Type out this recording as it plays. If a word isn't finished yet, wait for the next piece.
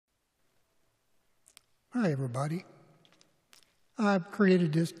Hi, everybody. I've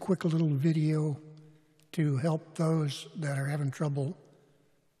created this quick little video to help those that are having trouble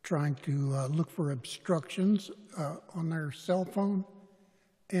trying to look for obstructions on their cell phone,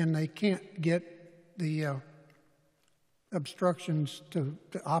 and they can't get the obstructions to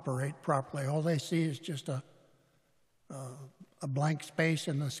operate properly. All they see is just a blank space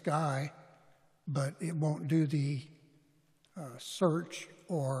in the sky, but it won't do the search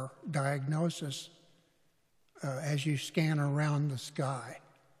or diagnosis as you scan around the sky.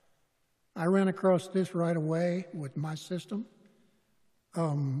 I ran across this right away with my system.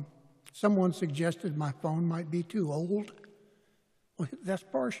 Someone suggested my phone might be too old. Well, that's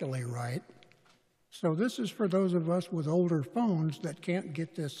partially right. So this is for those of us with older phones that can't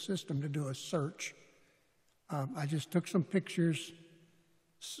get this system to do a search. I just took some pictures,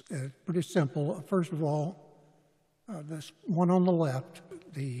 pretty simple. First of all, this one on the left,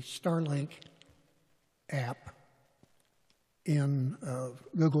 the Starlink app in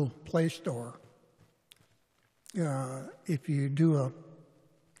Google Play Store. If you do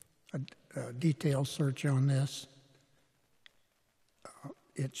a detailed search on this,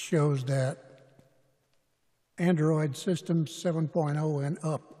 it shows that Android systems 7.0 and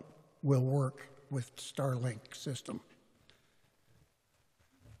up will work with Starlink system.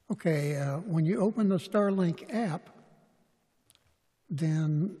 Okay, when you open the Starlink app,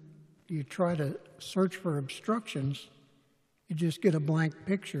 then you try to search for obstructions, you just get a blank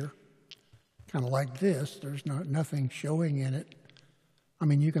picture, kind of like this. There's nothing showing in it. I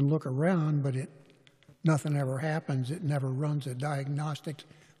mean, you can look around, but nothing ever happens. It never runs a diagnostic.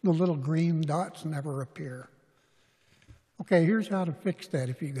 The little green dots never appear. Okay, here's how to fix that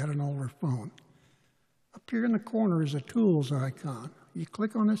if you've got an older phone. Up here in the corner is a tools icon. You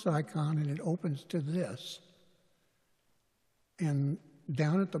click on this icon and it opens to this. And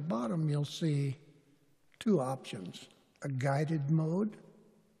down at the bottom, you'll see two options, a guided mode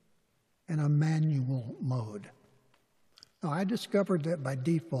and a manual mode. Now, I discovered that by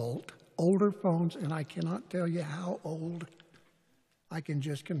default, older phones, and I cannot tell you how old, I can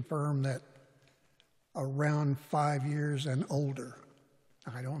just confirm that around 5 years and older.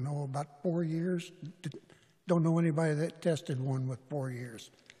 I don't know about 4 years. Don't know anybody that tested one with 4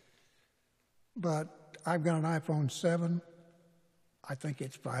 years. But I've got an iPhone 7. I think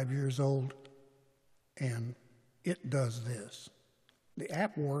it's 5 years old, and it does this. The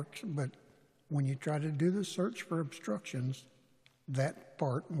app works, but when you try to do the search for obstructions, that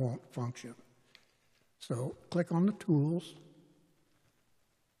part won't function. So click on the tools.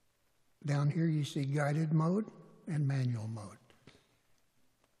 Down here you see guided mode and manual mode.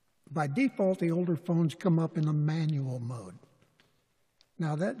 By default, the older phones come up in the manual mode.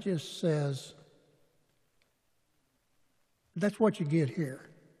 Now that just says, that's what you get here.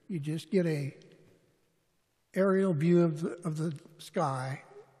 You just get a aerial view of the sky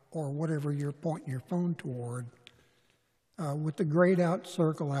or whatever you're pointing your phone toward with the grayed out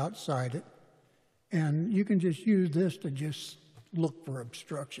circle outside it. And you can just use this to just look for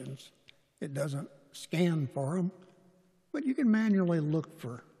obstructions. It doesn't scan for them, but you can manually look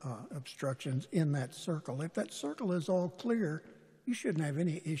for obstructions in that circle. If that circle is all clear, you shouldn't have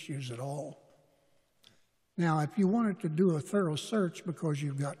any issues at all. Now, if you wanted to do a thorough search because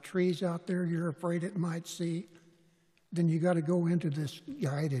you've got trees out there you're afraid it might see, then you got to go into this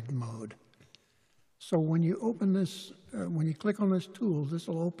guided mode. So when you open this, when you click on this tool, this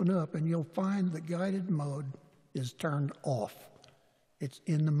will open up and you'll find the guided mode is turned off. It's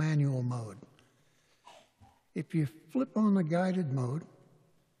in the manual mode. If you flip on the guided mode,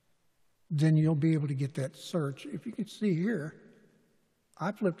 then you'll be able to get that search. If you can see here,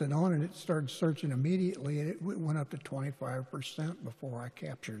 I flipped it on and it started searching immediately, and it went up to 25% before I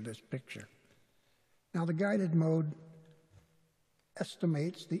captured this picture. Now the guided mode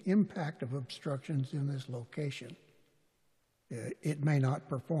estimates the impact of obstructions in this location. It may not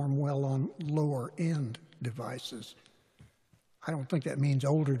perform well on lower end devices. I don't think that means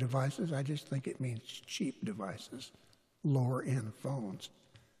older devices. I just think it means cheap devices, lower end phones.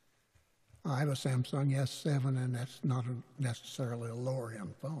 I have a Samsung S7, and that's not necessarily a lower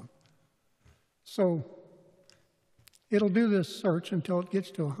end phone. So it'll do this search until it gets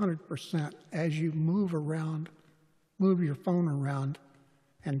to 100% as you move your phone around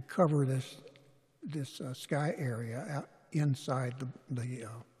and cover this sky area out inside the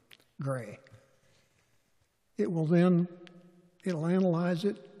gray. It'll analyze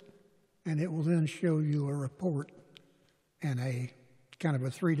it, and it will then show you a report and a kind of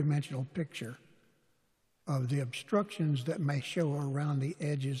a three-dimensional picture of the obstructions that may show around the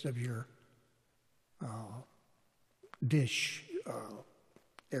edges of your dish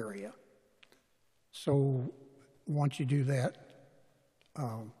area. So once you do that,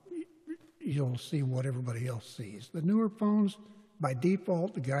 you'll see what everybody else sees. The newer phones, by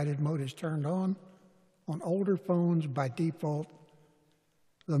default, the guided mode is turned on. On older phones, by default,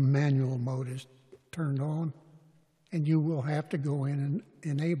 the manual mode is turned on, and you will have to go in and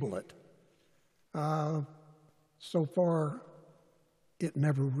enable it. So far, it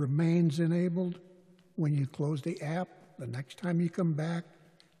never remains enabled. When you close the app, the next time you come back,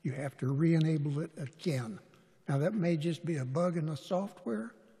 you have to re-enable it again. Now, that may just be a bug in the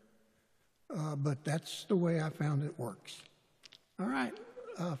software, but that's the way I found it works. All right.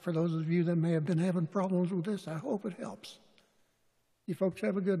 For those of you that may have been having problems with this, I hope it helps. You folks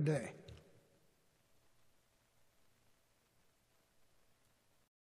have a good day.